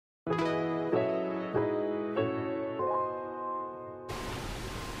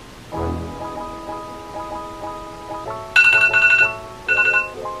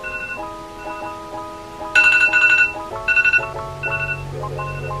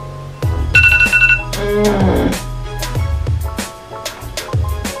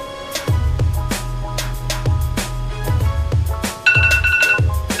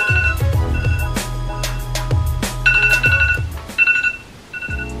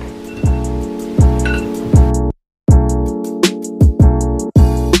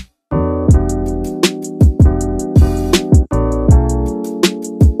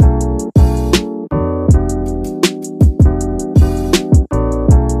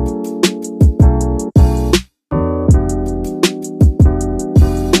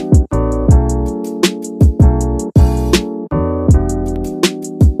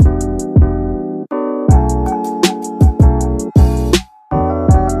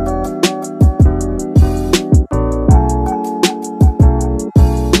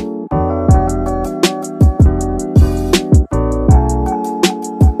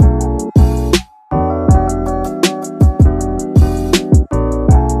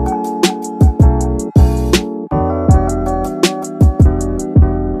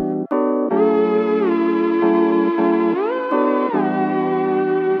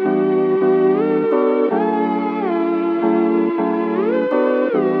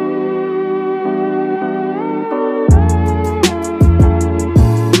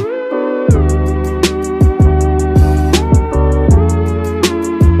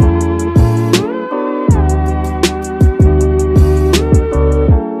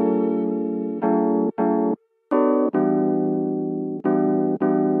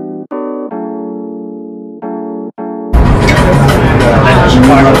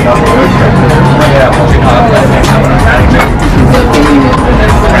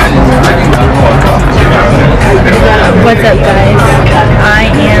What's up, guys?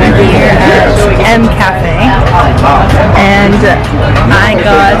 I am here at M Cafe, and I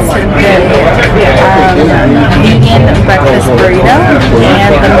got the vegan breakfast burrito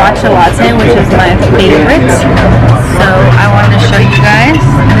and the matcha latte, which is my favorite. So I wanted to show you guys.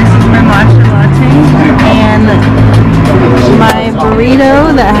 This is my matcha latte and my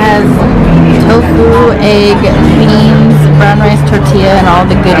burrito that has tofu, egg, beans, brown rice tortilla, and all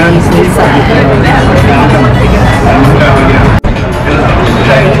the goodies inside.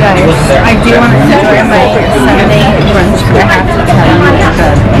 Guys, I do want to enjoy my Sunday brunch, but I have to tell you that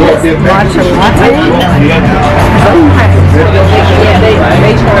this matcha latte is and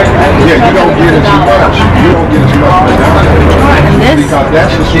this,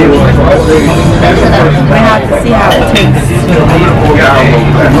 I have to see how it tastes.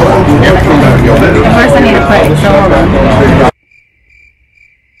 First I need to put it, so hold on.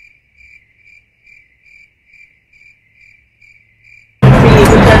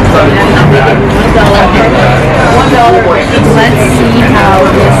 Let's see how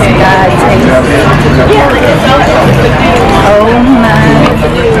this guy tastes. Oh my.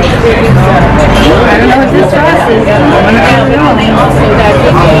 I don't know what this sauce is. I'm gonna go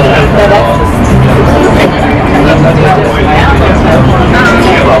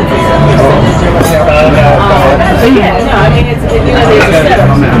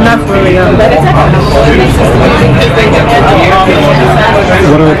not really good.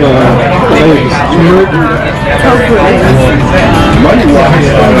 What are the eggs? Tofu eggs.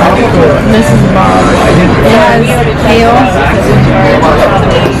 This is bomb. It has kale,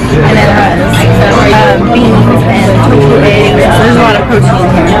 and it has beans and tofu eggs. So there's a lot of protein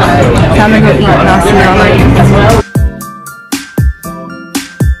here. So I'm gonna go eat and I'll see y'all later.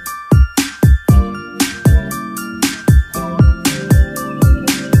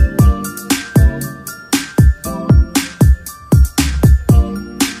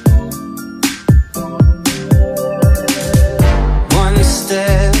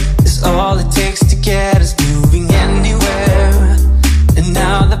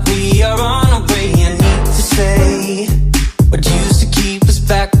 What used to keep us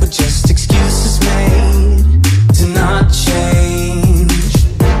back were just excuses made.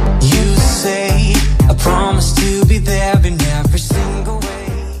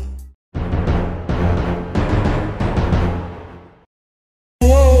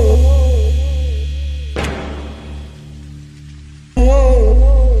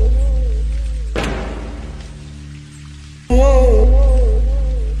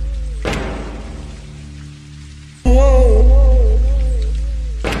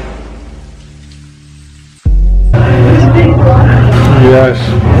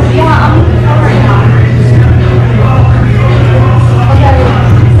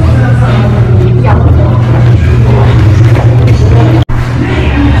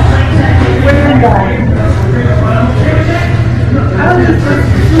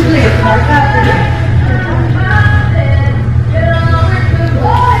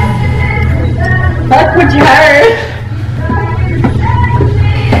 What you heard?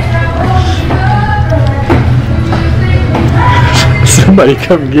 Somebody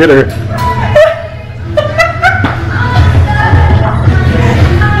come get her.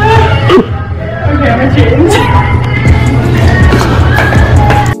 Okay, I'm gonna change.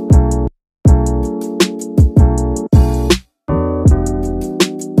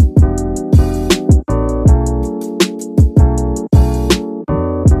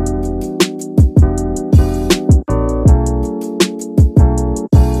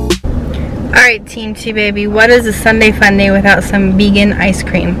 Alright, Team T Baby, what is a Sunday fun day without some vegan ice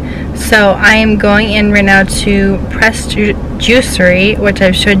cream? So I am going in right now to Press Juicery, which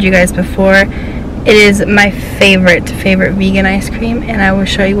I've showed you guys before. It is my favorite vegan ice cream, and I will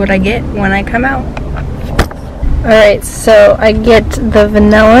show you what I get when I come out. Alright, so I get the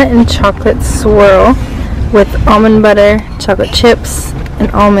vanilla and chocolate swirl with almond butter, chocolate chips,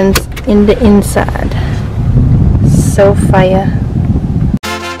 and almonds in the inside. So fire.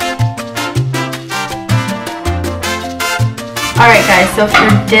 Alright guys, so for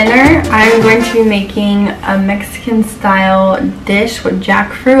dinner, I'm going to be making a Mexican style dish with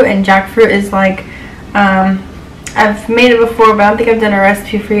jackfruit, and jackfruit is like, I've made it before, but I don't think I've done a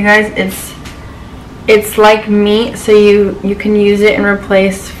recipe for you guys. It's like meat, so you can use it and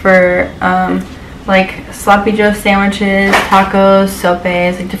replace for like sloppy joe sandwiches, tacos,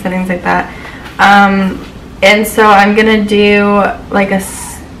 sopes, like different things like that. And so I'm gonna do like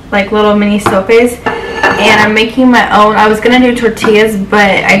little mini sopes. And I'm making my own. I was going to do tortillas,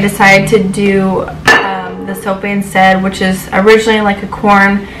 but I decided to do the sope instead, which is originally like a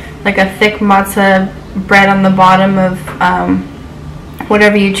corn, like a thick matzah bread on the bottom of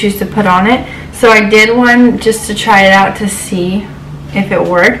whatever you choose to put on it. So I did one just to try it out to see if it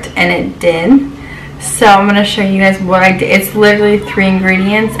worked, and it did. So I'm going to show you guys what I did. It's literally 3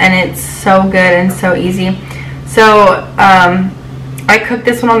 ingredients, and it's so good and so easy. So I cooked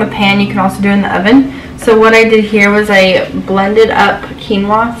this one on the pan. You can also do it in the oven. So what I did here was I blended up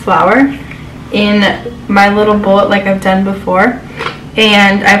quinoa flour in my little bowl like I've done before.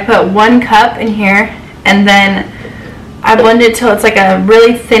 And I put 1 cup in here, and then I blend it till it's like a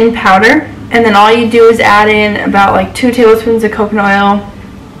really thin powder. And then all you do is add in about like 2 tablespoons of coconut oil,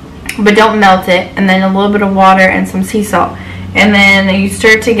 but don't melt it, and then a little bit of water and some sea salt. And then you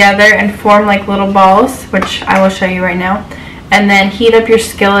stir it together and form like little balls, which I will show you right now. And then heat up your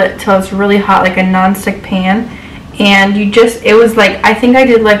skillet till it's really hot, like a non-stick pan. And it was like, I think I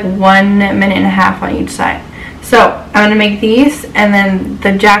did like 1.5 minutes on each side. So I'm gonna make these, and then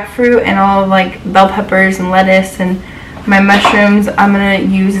the jackfruit and all like bell peppers and lettuce and my mushrooms, I'm gonna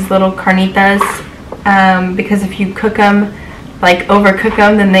use as little carnitas, because if you cook them, like overcook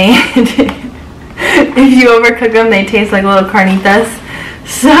them, then they, if you overcook them, they taste like little carnitas.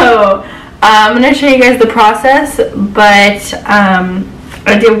 So I'm going to show you guys the process, but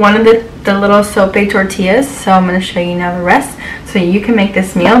I did one of the little sope tortillas, so I'm going to show you now the rest, so you can make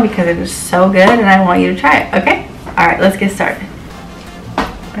this meal because it is so good and I want you to try it, okay? Alright, let's get started.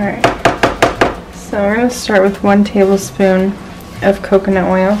 Alright, so we're going to start with 1 tablespoon of coconut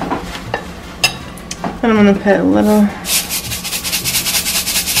oil, and I'm going to put a little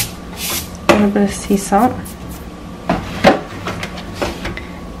bit of sea salt.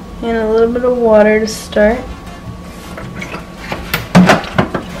 And a little bit of water to start.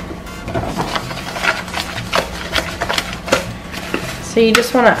 So you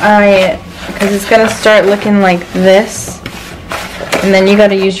just want to eye it, because it's going to start looking like this. And then you got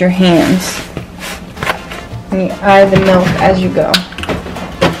to use your hands. And you eye the milk as you go.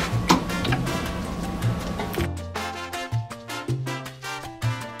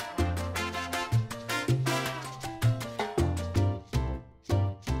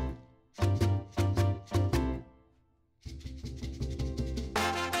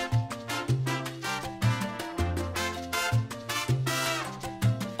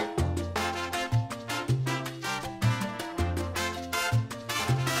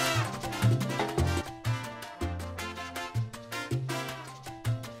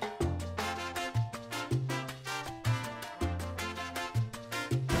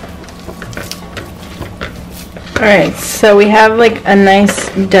 Alright, so we have like a nice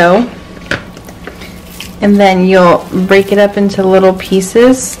dough, and then you'll break it up into little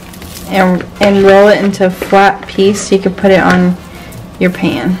pieces and roll it into a flat piece so you can put it on your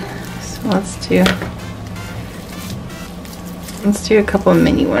pan. So let's do a couple of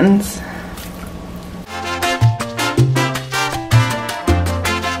mini ones.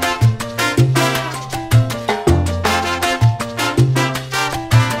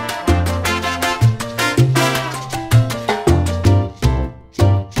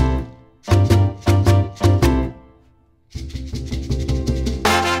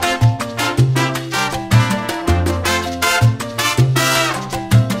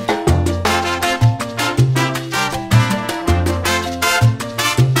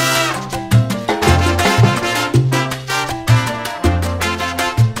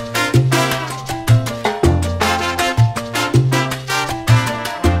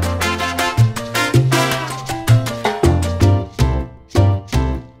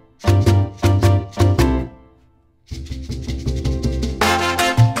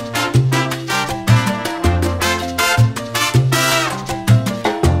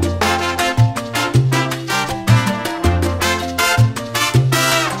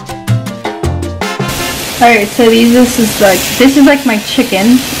 Alright, so this is like my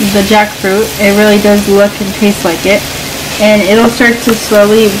chicken, the jackfruit. It really does look and taste like it. And it'll start to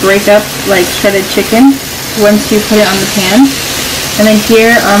slowly break up like shredded chicken once you put it on the pan. And then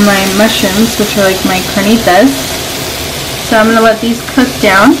here are my mushrooms, which are like my carnitas. So I'm gonna let these cook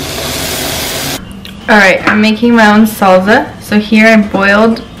down. Alright, I'm making my own salsa. So here I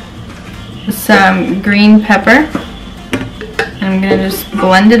boiled some green pepper. And I'm gonna just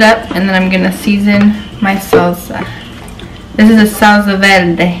blend it up, and then I'm gonna season my salsa. This is a salsa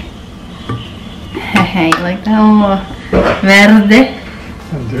verde. Hey, you like that little verde?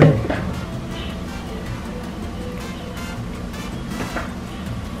 I do.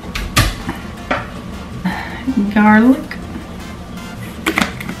 Garlic.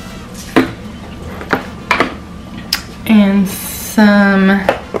 And some,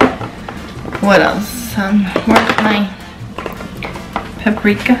 what else? Where's my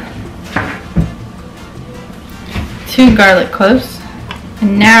paprika? 2 garlic cloves.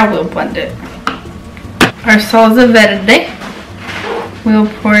 And now we'll blend it. Our salsa verde. We'll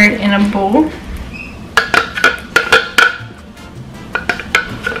pour it in a bowl.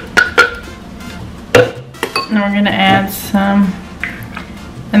 And we're going to add some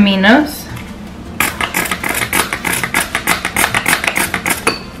aminos.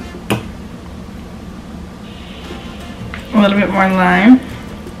 A little bit more lime.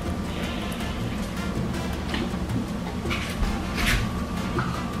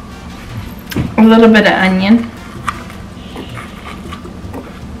 A little bit of onion.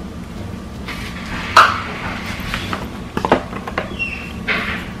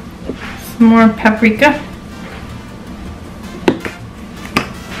 Some more paprika.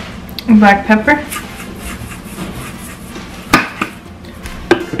 Black pepper.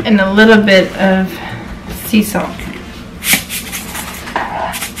 And a little bit of sea salt.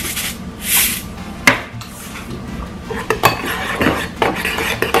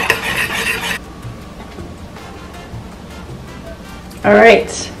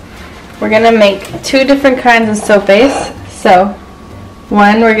 Alright, we're going to make 2 different kinds of sopes. So,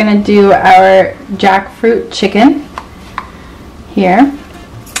 one, we're going to do our jackfruit chicken here.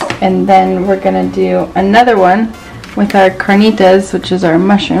 And then we're going to do another one with our carnitas, which is our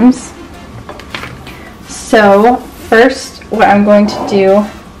mushrooms. So, first, what I'm going to do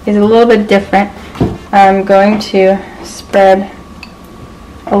is a little bit different. I'm going to spread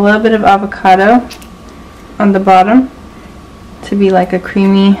a little bit of avocado on the bottom to be like a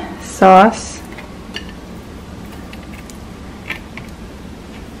creamy sauce.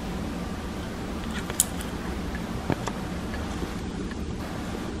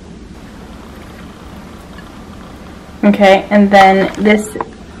 Okay, and then this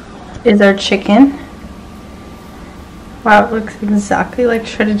is our chicken. Wow, it looks exactly like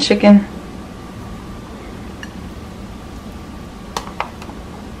shredded chicken.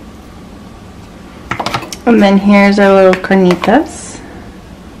 And then here's our little carnitas.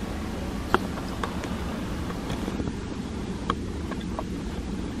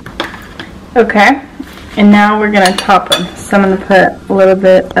 Okay, and now we're going to top them. So I'm going to put a little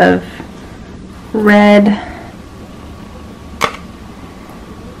bit of red,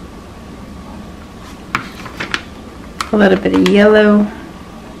 a little bit of yellow,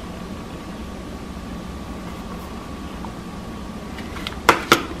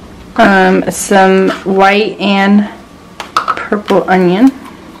 some white and purple onion,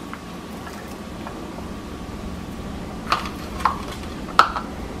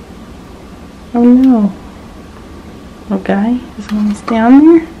 oh no, little guy is almost down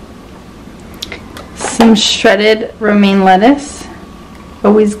there, some shredded romaine lettuce,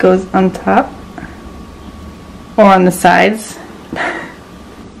 always goes on top or on the sides.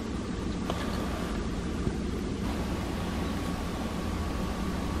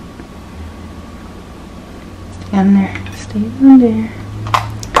 Down there, stay down there.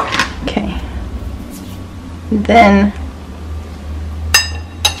 Okay. Then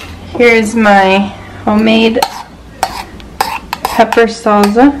here's my homemade pepper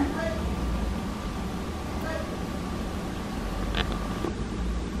salsa.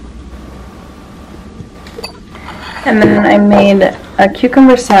 And then I made a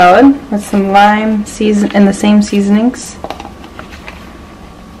cucumber salad with some lime and the same seasonings.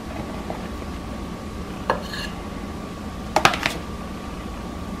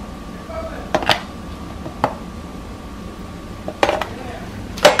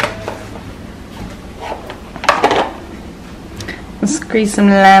 Squeeze some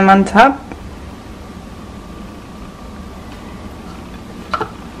lime on top.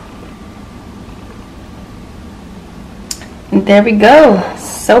 And there we go,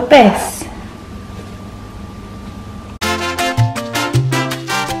 sopes.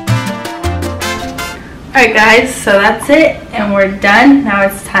 Alright guys, so that's it, and we're done. Now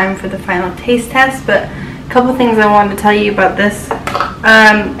it's time for the final taste test, but a couple things I wanted to tell you about this.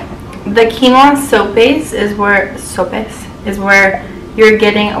 The quinoa Sopes is where you're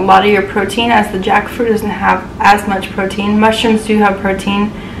getting a lot of your protein, as the jackfruit doesn't have as much protein. Mushrooms do have protein,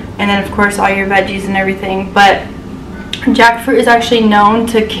 and then of course all your veggies and everything, but jackfruit is actually known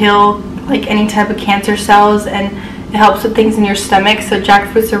to kill like any type of cancer cells, and it helps with things in your stomach. So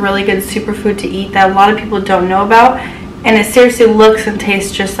jackfruit's a really good superfood to eat that a lot of people don't know about, and it seriously looks and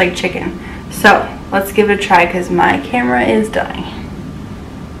tastes just like chicken. So let's give it a try because my camera is dying.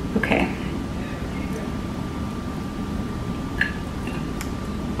 Okay.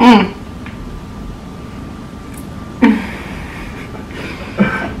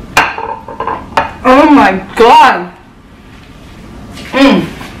 Oh my god.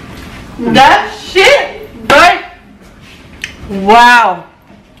 That shit, but wow,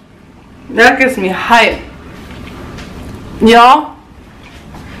 that gives me hype, y'all.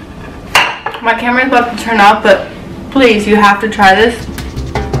 My camera's about to turn off, but please, you have to try this.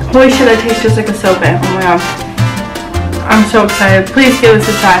 Holy shit, that tastes just like a soap. Oh my god, I'm so excited. Please give this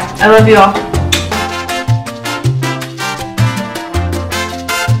a try. I love you all.